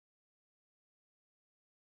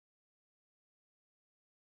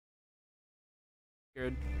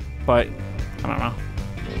good, but I don't know.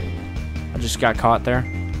 I just got caught there.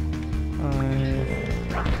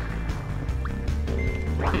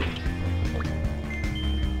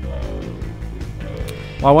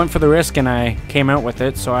 Well, I went for the risk and I came out with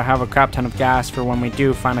it, so I have a crap ton of gas for when we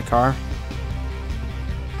do find a car.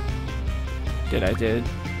 I did.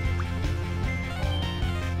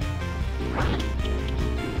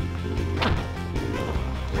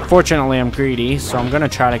 Fortunately, I'm greedy, so I'm gonna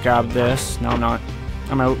try to grab this. No, I'm not.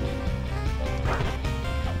 I'm out.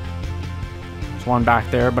 There's one back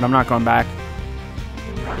there, but I'm not going back.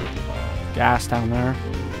 Gas down there.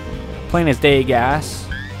 Plain as day gas.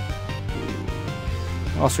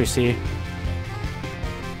 What else we see?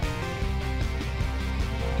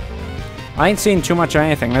 I ain't seen too much of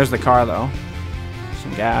anything. There's the car, though.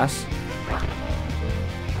 Some gas.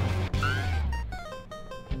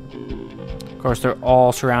 Of course, they're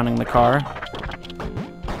all surrounding the car.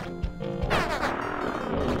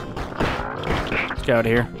 Let's get out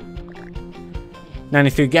of here.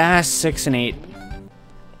 93 gas, 6 and 8.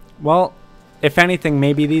 Well, if anything,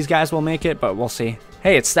 maybe these guys will make it, but we'll see.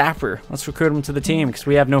 Hey, it's Staffer. Let's recruit him to the team, because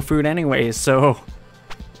we have no food anyways, so...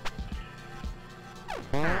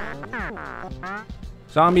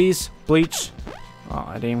 Zombies, bleach. Oh,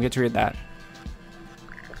 I didn't even get to read that.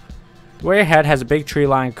 The way ahead has a big tree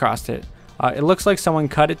line across it. It looks like someone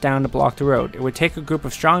cut it down to block the road. It would take a group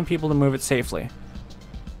of strong people to move it safely.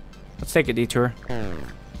 Let's take a detour.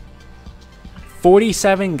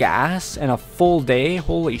 47 gas and a full day?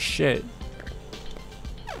 Holy shit.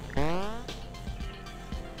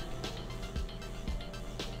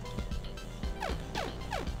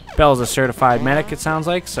 Bell's a certified medic, it sounds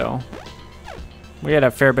like, so... We had a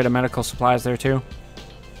fair bit of medical supplies there, too.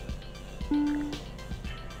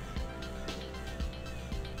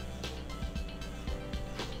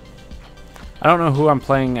 I don't know who I'm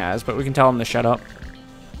playing as, but we can tell him to shut up.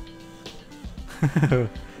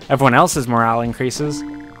 Everyone else's morale increases.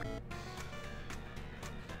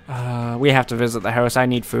 We have to visit the house. I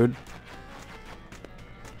need food.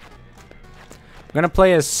 I'm gonna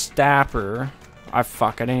play as Stapper. I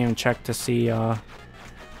didn't even check to see what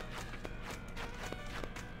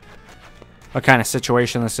kind of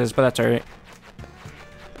situation this is, but that's alright.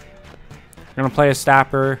 I'm gonna play as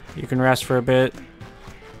Stapper. You can rest for a bit.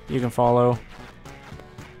 You can follow.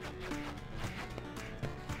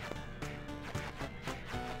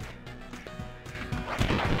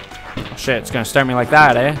 Oh shit, it's gonna start me like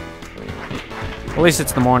that, eh? At least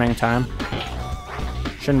it's the morning time.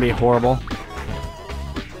 Shouldn't be horrible.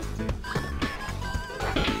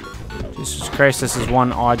 Jesus Christ, this is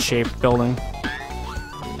one odd-shaped building.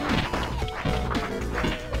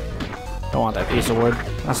 Don't want that piece of wood.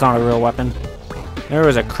 That's not a real weapon. There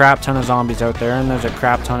was a crap ton of zombies out there, and there's a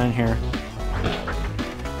crap ton in here.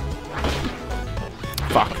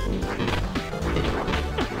 Fuck.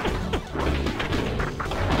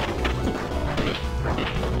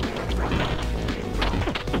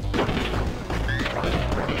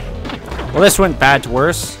 Well, this went bad to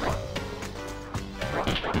worse.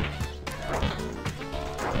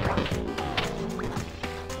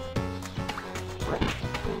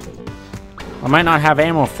 I might not have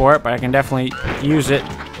ammo for it, but I can definitely use it.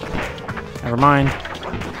 Never mind.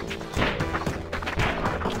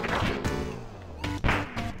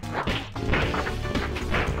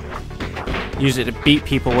 Use it to beat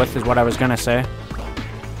people with is what I was gonna say.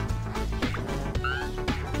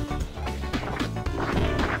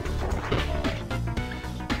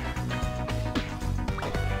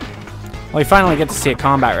 Well, you finally get to see a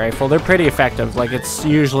combat rifle. They're pretty effective. Like, it's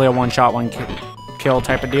usually a one-shot, one-kill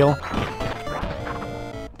type of deal.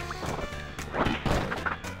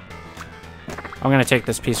 I'm gonna take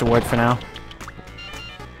this piece of wood for now.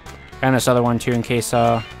 And this other one too, in case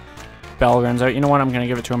Bell runs out. You know what? I'm gonna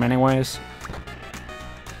give it to him anyways.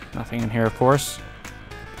 Nothing in here, of course.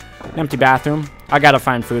 An empty bathroom. I gotta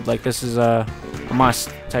find food. Like, this is a must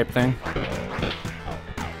type thing.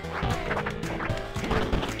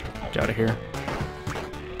 Get out of here.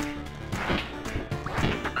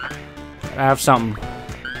 I have something.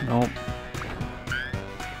 Nope.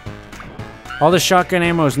 All the shotgun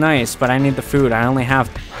ammo is nice, but I need the food. I only have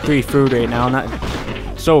 3 food right now.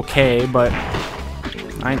 It's okay, but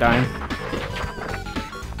I ain't dying.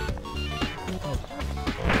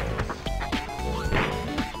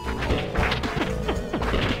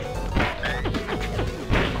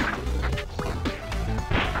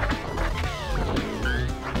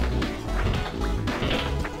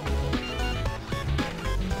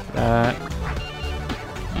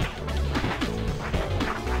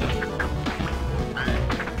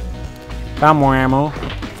 Found more ammo.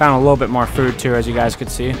 Found a little bit more food too, as you guys could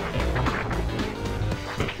see.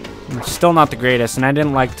 Still not the greatest, and I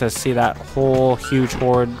didn't like to see that whole huge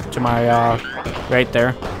horde to my right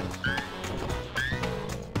there.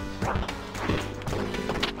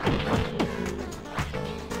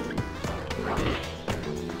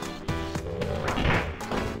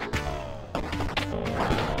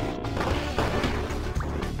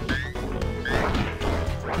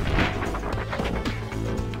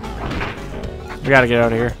 We gotta get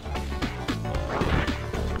out of here.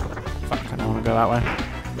 Fuck, I don't want to go that way.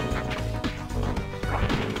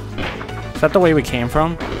 Is that the way we came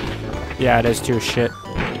from? Yeah, it is too. Shit.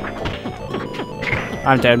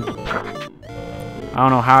 I'm dead. I don't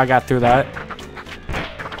know how I got through that.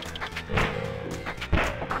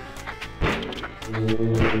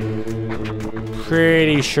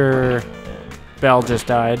 Pretty sure Belle just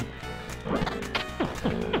died.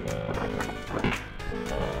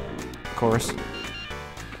 Of course.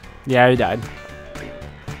 Yeah, he died.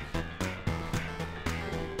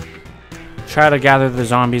 Try to gather the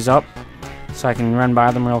zombies up so I can run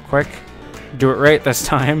by them real quick. Do it right this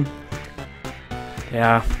time.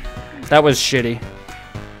 Yeah, that was shitty.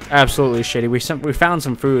 Absolutely shitty. We found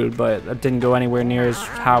some food, but it didn't go anywhere near as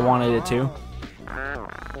how I wanted it to.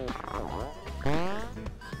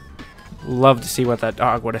 Love to see what that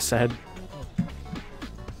dog would have said.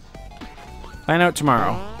 Find out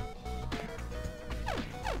tomorrow.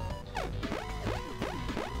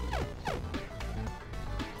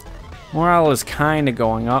 Morale is kind of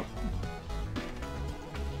going up.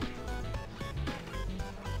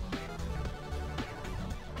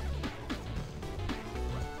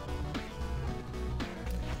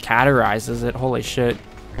 Categorizes it. Holy shit.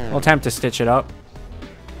 We'll attempt to stitch it up.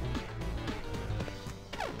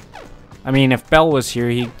 I mean, if Belle was here,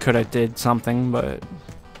 he could have did something, but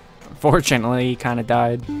unfortunately, he kind of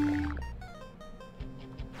died.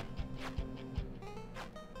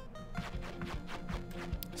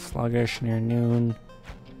 Sluggish near noon.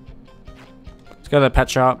 Let's go to the pet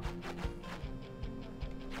shop.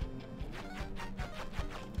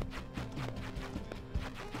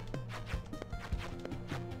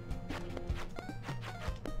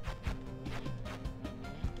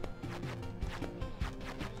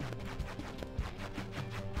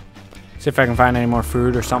 See if I can find any more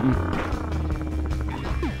food or something.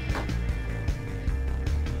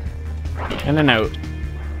 In and out.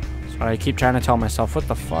 That's what I keep trying to tell myself. What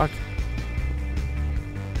the fuck?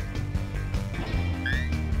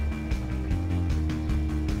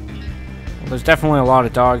 Well, there's definitely a lot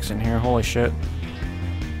of dogs in here. Holy shit.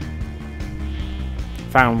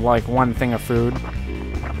 Found like one thing of food.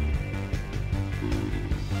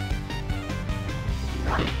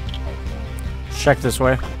 Check this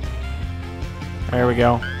way. There we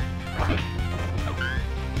go.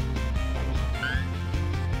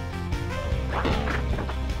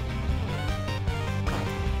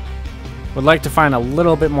 Would like to find a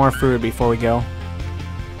little bit more food before we go.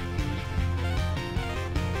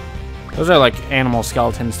 Those are like animal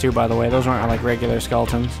skeletons too, by the way. Those aren't like regular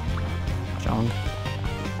skeletons. Jong.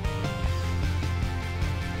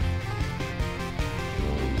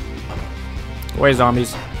 Away,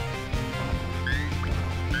 zombies.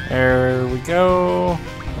 There we go.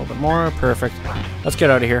 A little bit more. Perfect. Let's get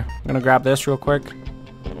out of here. I'm gonna grab this real quick.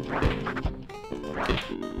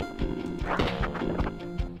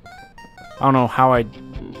 I don't know how I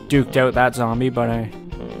duked out that zombie, but I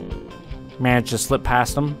managed to slip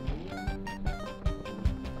past him.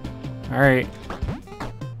 Alright.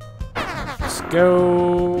 Let's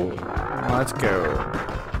go. Let's go.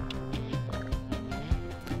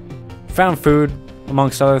 Found food,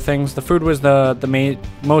 amongst other things. The food was the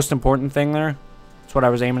most important thing there. That's what I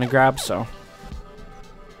was aiming to grab, so.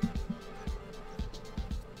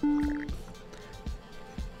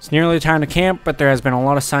 It's nearly time to camp, but there has been a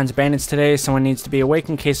lot of signs of bandits today. Someone needs to be awake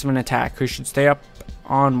in case of an attack. Who should stay up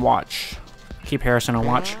on watch? Keep Harrison on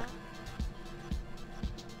watch.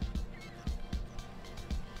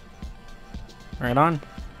 Right on.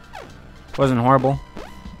 Wasn't horrible.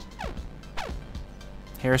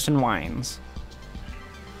 Harrison whines.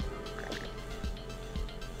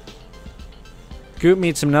 Goop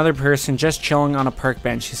meets another person just chilling on a park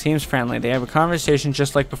bench. He seems friendly. They have a conversation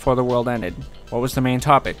just like before the world ended. What was the main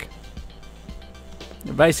topic?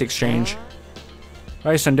 Advice exchange.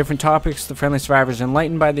 Advice on different topics. The friendly survivor is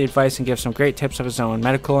enlightened by the advice and gives some great tips of his own.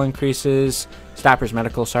 Medical increases. Stapper's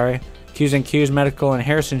medical, sorry. Q's and Q's medical, and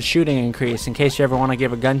Harrison's shooting increase in case you ever want to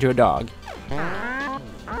give a gun to a dog.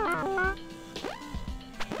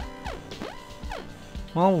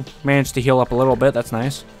 Well, managed to heal up a little bit. That's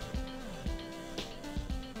nice.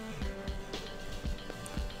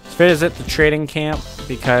 Let's visit the trading camp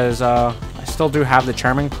because I still do have the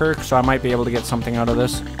charming perk, so I might be able to get something out of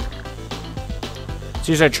this. Let's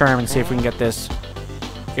use our charm and see if we can get this.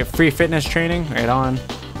 Get free fitness training. Right on.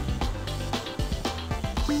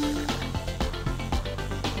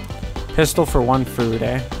 Pistol for 1 food,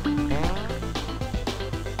 eh?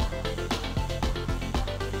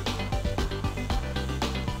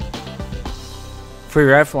 Free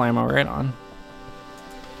rifle ammo, right on.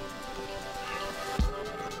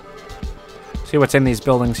 See what's in these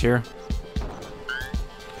buildings here.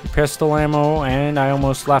 Pistol ammo, and I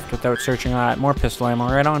almost left without searching that. More pistol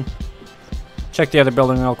ammo, right on. Check the other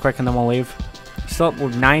building real quick and then we'll leave. Still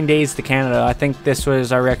with 9 days to Canada. I think this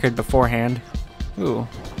was our record beforehand. Ooh.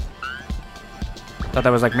 Thought that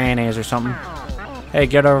was like mayonnaise or something. Hey,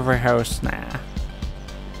 get over house. Nah.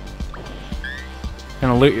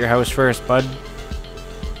 Gonna loot your house first, bud.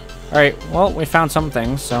 Alright, well, we found some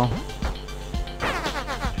things, so.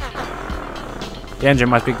 The engine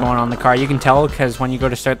must be going on the car. You can tell because when you go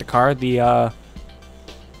to start the car, it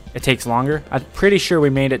takes longer. I'm pretty sure we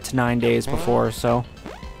made it to 9 days before, so.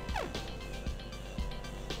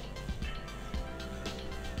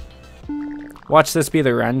 Watch this be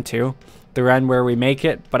the run, too. The run where we make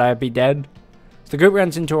it, but I'd be dead. So the group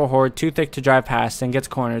runs into a horde too thick to drive past and gets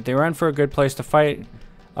cornered. They run for a good place to fight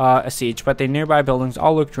a siege, but the nearby buildings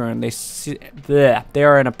all look ruined. They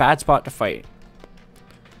are in a bad spot to fight.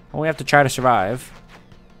 Well, we have to try to survive.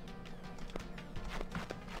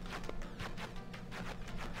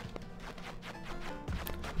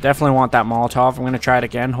 Definitely want that Molotov. I'm going to try it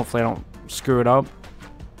again. Hopefully I don't screw it up.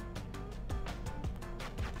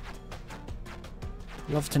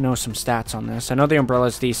 Love to know some stats on this. I know the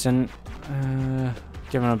umbrella's decent.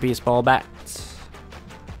 Give him a baseball bat.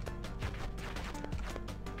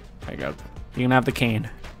 There you go. You can have the cane.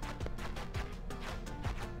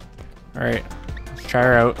 Alright. Let's try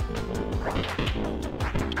her out.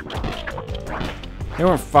 They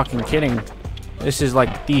weren't fucking kidding. This is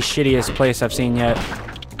like the shittiest place I've seen yet.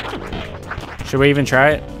 Should we even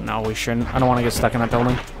try it? No, we shouldn't. I don't want to get stuck in that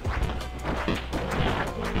building.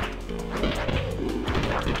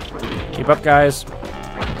 Keep up, guys.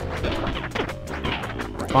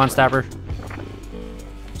 Come on, Stapper.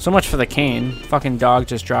 So much for the cane. Fucking dog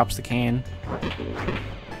just drops the cane.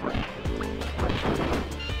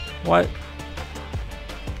 What?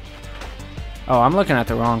 Oh, I'm looking at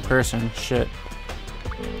the wrong person. Shit.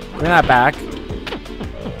 Bring that back.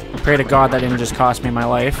 I pray to God that didn't just cost me my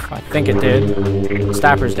life. I think it did.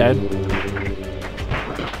 Stapper's dead.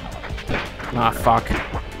 Ah, fuck.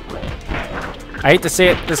 I hate to say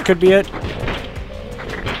it, this could be it.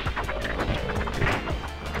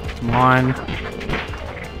 Come on.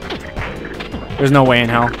 There's no way in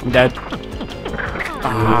hell. I'm dead.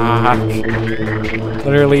 Ah.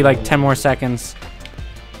 Literally like 10 more seconds.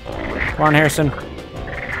 Come on, Harrison.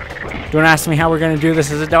 Don't ask me how we're gonna do this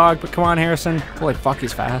as a dog, but come on, Harrison. Holy fuck,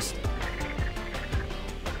 he's fast.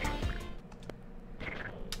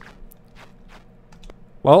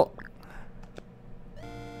 Well.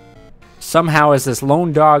 Somehow, as this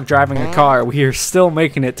lone dog driving a car, we are still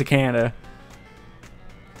making it to Canada.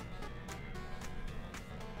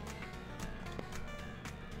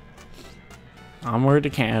 Onward to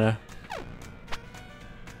Canada.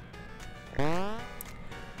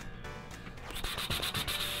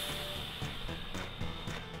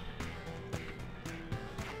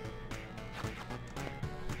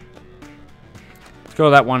 Let's go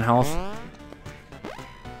with that 1 health.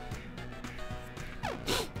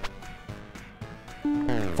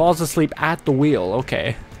 Falls asleep at the wheel.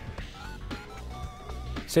 Okay.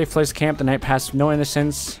 Safe place to camp. The night passed. No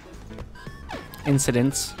incidents.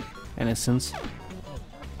 Innocence.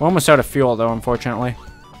 We're almost out of fuel, though, unfortunately.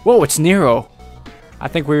 Whoa, it's Nero. I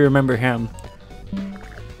think we remember him.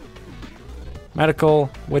 Medical.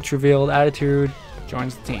 Witch revealed. Attitude.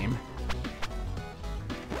 Joins the team.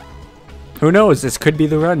 Who knows? This could be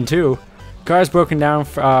the run, too. Car's broken down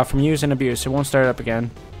from use and abuse. It won't start up again.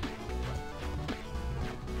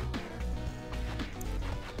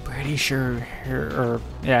 Pretty sure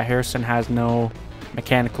Harrison has no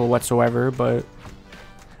mechanical whatsoever, but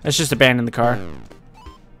let's just abandon the car.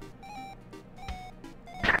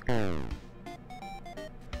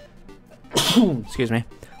 Excuse me.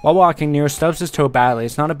 While walking, Nero stubs his toe badly.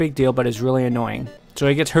 It's not a big deal, but it's really annoying. So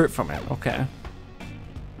he gets hurt from it. Okay.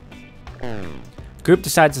 The group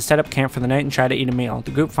decides to set up camp for the night and try to eat a meal.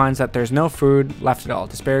 The group finds that there's no food left at all.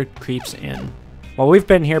 Despair creeps in. Well, we've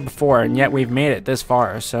been here before, and yet we've made it this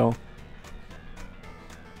far, so...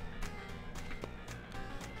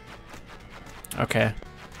 Okay.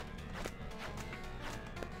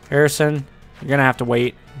 Harrison, you're gonna have to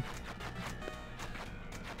wait.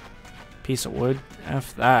 Piece of wood.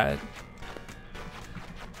 F that.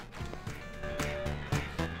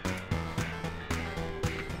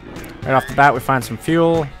 Right off the bat, we find some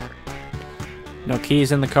fuel. No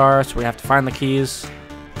keys in the car, so we have to find the keys.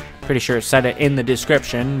 Pretty sure it said it in the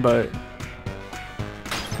description, but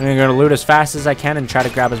I'm going to loot as fast as I can and try to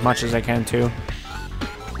grab as much as I can too.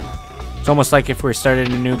 It's almost like if we're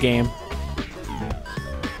starting a new game.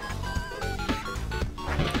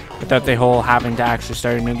 Without the whole having to actually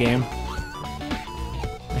start a new game.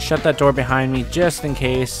 I shut that door behind me just in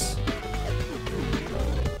case.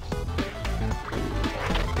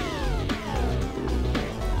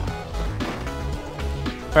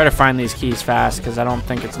 Try to find these keys fast because I don't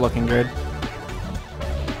think it's looking good.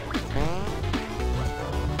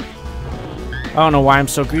 I don't know why I'm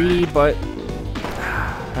so greedy, but...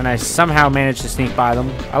 And I somehow managed to sneak by them.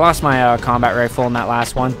 I lost my combat rifle in that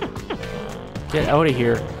last one. Get out of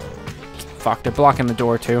here. Fuck, they're blocking the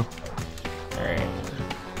door too. Alright.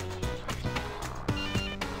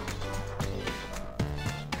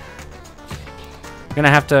 I'm gonna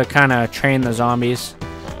have to kind of train the zombies.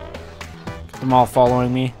 Get them all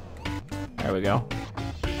following me. There we go.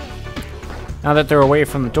 Now that they're away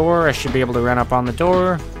from the door, I should be able to run up on the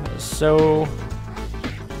door. So...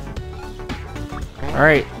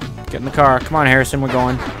 Alright, get in the car. Come on, Harrison, we're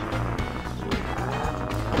going.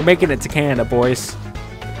 We're making it to Canada, boys.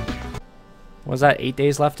 Was that 8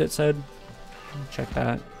 days left, it said? Check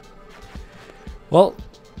that. Well,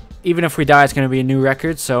 even if we die, it's going to be a new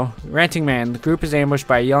record. So, ranting man. The group is ambushed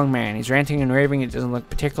by a young man. He's ranting and raving. It doesn't look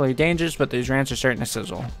particularly dangerous, but these rants are starting to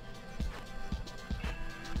sizzle.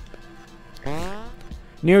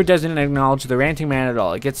 Nero doesn't acknowledge the ranting man at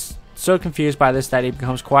all. He gets so confused by this that he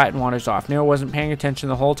becomes quiet and wanders off. Nero wasn't paying attention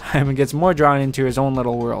the whole time and gets more drawn into his own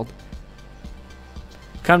little world.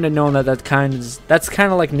 Come to know that that's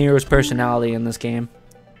kind of like Nero's personality in this game.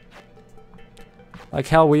 Like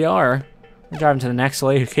hell we are. We're driving to the next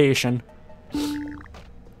location.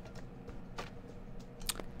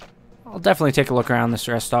 I'll definitely take a look around this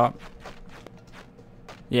rest stop.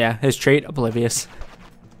 Yeah, his trait, oblivious.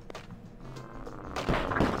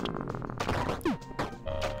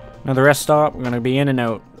 Another rest stop. We're gonna be in and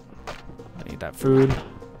out. I need that food.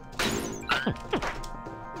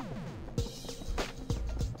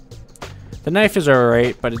 The knife is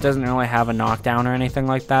alright, but it doesn't really have a knockdown or anything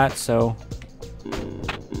like that, so...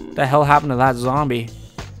 What the hell happened to that zombie?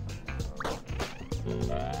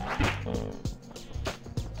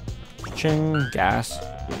 Ching, gas.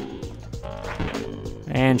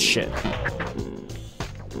 And shit.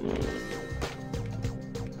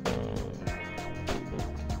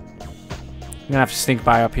 I'm gonna have to sneak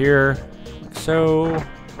by up here, like so.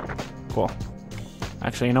 Cool.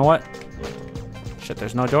 Actually, you know what? Shit,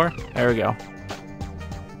 there's no door. There we go.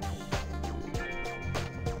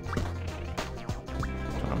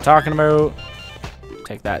 That's what I'm talking about.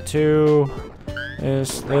 Take that too.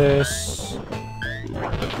 This.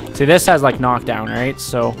 See, this has like knockdown, right?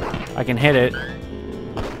 So I can hit it,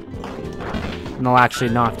 and they'll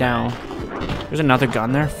actually knock down. There's another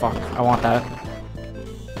gun there. Fuck, I want that.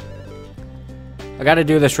 I gotta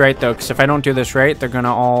do this right though, because if I don't do this right, they're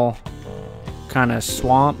gonna all kind of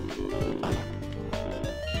swamp.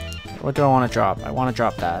 What do I want to drop? I want to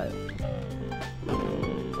drop that.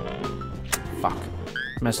 Fuck.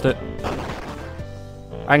 Missed it.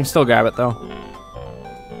 I can still grab it though.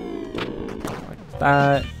 Like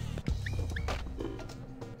that.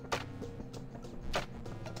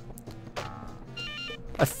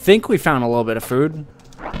 I think we found a little bit of food.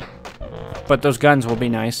 But those guns will be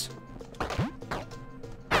nice.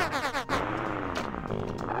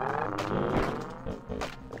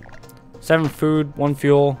 Seven food, 1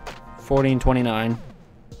 fuel, 14.29.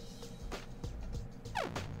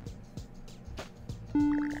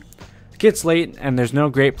 It gets late and there's no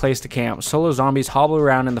great place to camp. Solo zombies hobble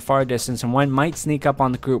around in the far distance and one might sneak up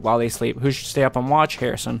on the group while they sleep. Who should stay up and watch?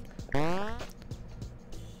 Harrison.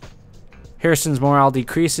 Harrison's morale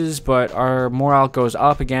decreases, but our morale goes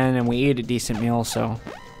up again and we eat a decent meal, so...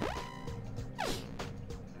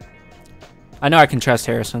 I know I can trust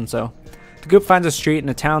Harrison, so... The group finds a street in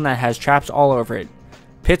a town that has traps all over it.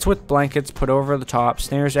 Pits with blankets put over the top,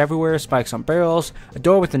 snares everywhere, spikes on barrels, a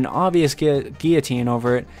door with an obvious guillotine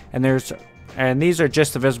over it, and these are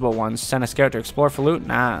just the visible ones. Send a scout to explore for loot?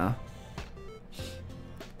 Nah.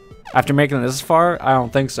 After making it this far, I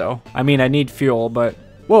don't think so. I mean, I need fuel, but...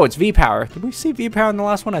 Whoa, it's V-Power. Did we see V-Power in the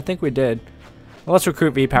last one? I think we did. Well, let's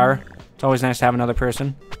recruit V-Power. It's always nice to have another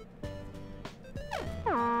person.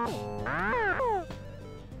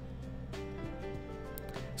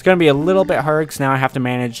 It's going to be a little bit hard because now I have to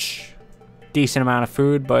manage a decent amount of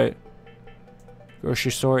food, but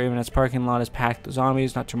grocery store, even its parking lot is packed with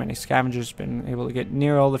zombies. Not too many scavengers been able to get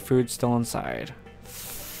near all the food still inside.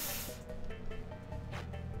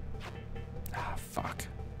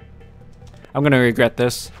 I'm gonna regret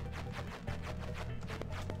this.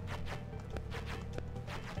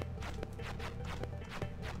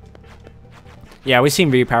 Yeah, we've seen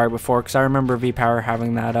V-Power before, because I remember V-Power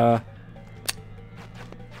having that,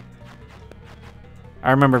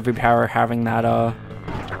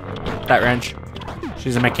 that wrench.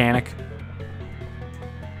 She's a mechanic.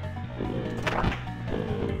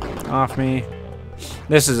 Off me.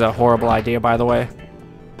 This is a horrible idea, by the way.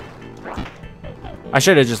 I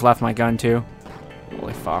should have just left my gun, too.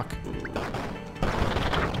 Holy fuck.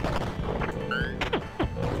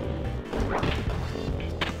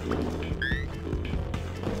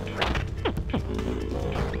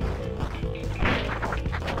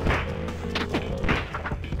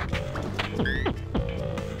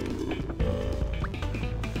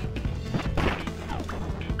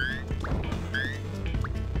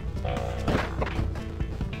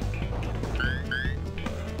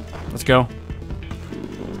 Let's go.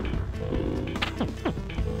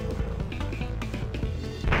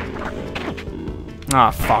 Ah,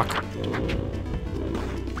 fuck.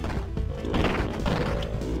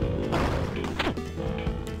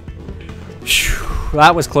 Phew,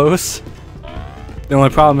 that was close. The only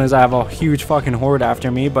problem is I have a huge fucking horde after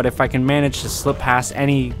me, but if I can manage to slip past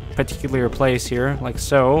any particular place here, like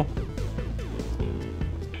so.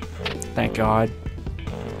 Thank God.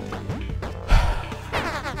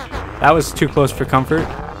 That was too close for comfort.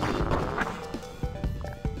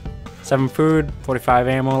 7 food, 45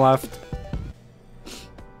 ammo left.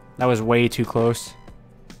 That was way too close.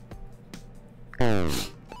 We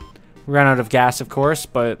ran out of gas, of course,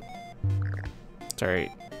 but it's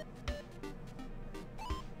alright.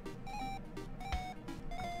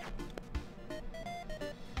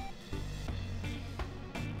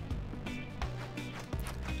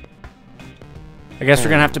 I guess we're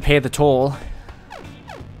gonna have to pay the toll.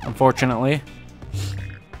 Unfortunately.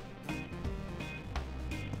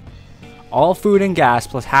 All food and gas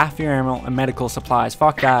plus half your ammo and medical supplies.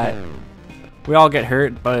 Fuck that. We all get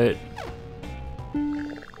hurt, but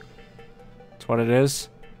that's what it is.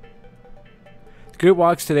 The group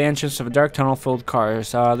walks to the entrance of a dark tunnel filled with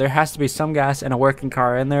cars. There has to be some gas and a working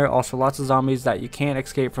car in there. Also lots of zombies that you can't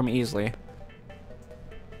escape from easily.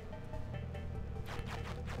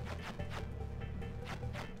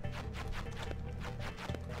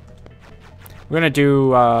 We're gonna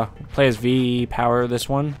do play as V-Power this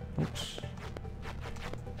one. Oops.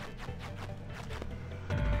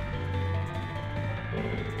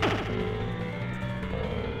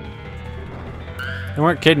 They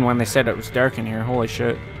weren't kidding when they said it was dark in here. Holy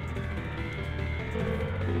shit.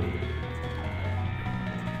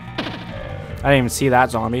 I didn't even see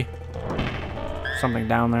that zombie. Something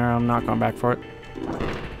down there. I'm not going back for it.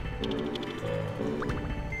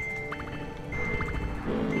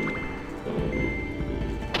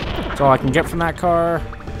 That's all I can get from that car.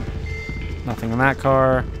 Nothing in that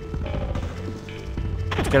car.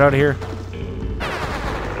 Let's get out of here.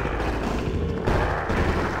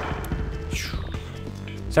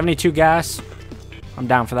 72 gas. I'm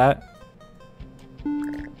down for that.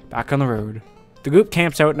 Back on the road. The group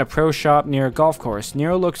camps out in a pro shop near a golf course.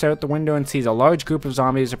 Nero looks out the window and sees a large group of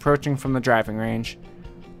zombies approaching from the driving range.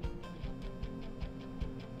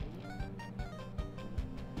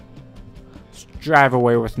 Let's drive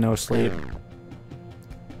away with no sleep.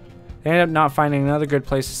 They end up not finding another good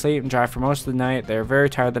place to sleep and drive for most of the night. They're very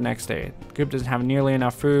tired the next day. The group doesn't have nearly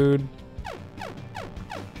enough food.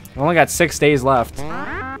 We only got 6 days left.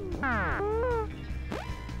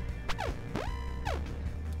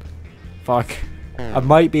 Fuck. I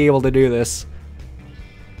might be able to do this.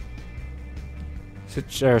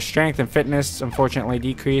 Strength and fitness unfortunately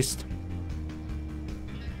decreased.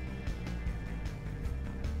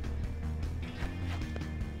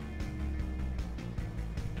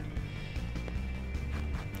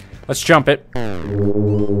 Let's jump it.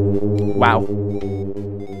 Wow.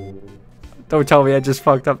 Don't tell me I just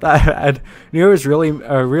fucked up that bad. Nero is really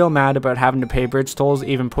real mad about having to pay bridge tolls.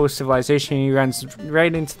 Even post-civilization, he runs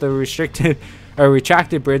right into the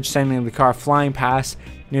retracted bridge, sending the car flying past.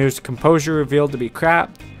 Nero's composure revealed to be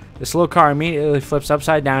crap. The slow car immediately flips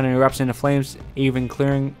upside down and erupts into flames,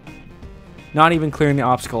 not even clearing the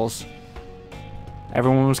obstacles.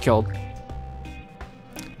 Everyone was killed.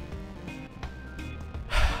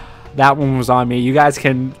 That one was on me. You guys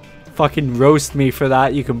can fucking roast me for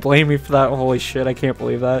that. You can blame me for that. Holy shit, I can't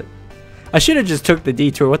believe that. I should have just took the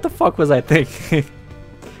detour. What the fuck was I thinking?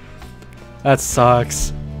 That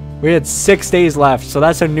sucks. We had 6 days left, so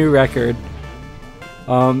that's a new record.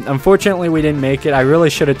 Unfortunately, we didn't make it. I really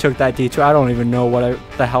should have took that detour. I don't even know what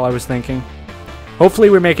the hell I was thinking. Hopefully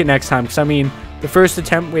we make it next time, because I mean, The first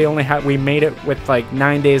attempt we made it with like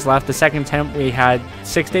 9 days left. The second attempt we had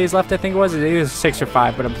 6 days left, I think it was. It was 6 or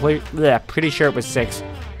 5, but I'm pretty sure it was 6.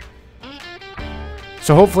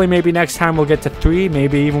 So hopefully maybe next time we'll get to 3,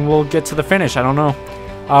 maybe even we'll get to the finish. I don't know.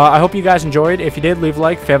 I hope you guys enjoyed. If you did, leave a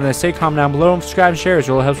like. If you have anything to say, comment down below. Subscribe and share. It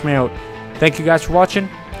really helps me out. Thank you guys for watching,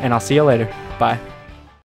 and I'll see you later. Bye.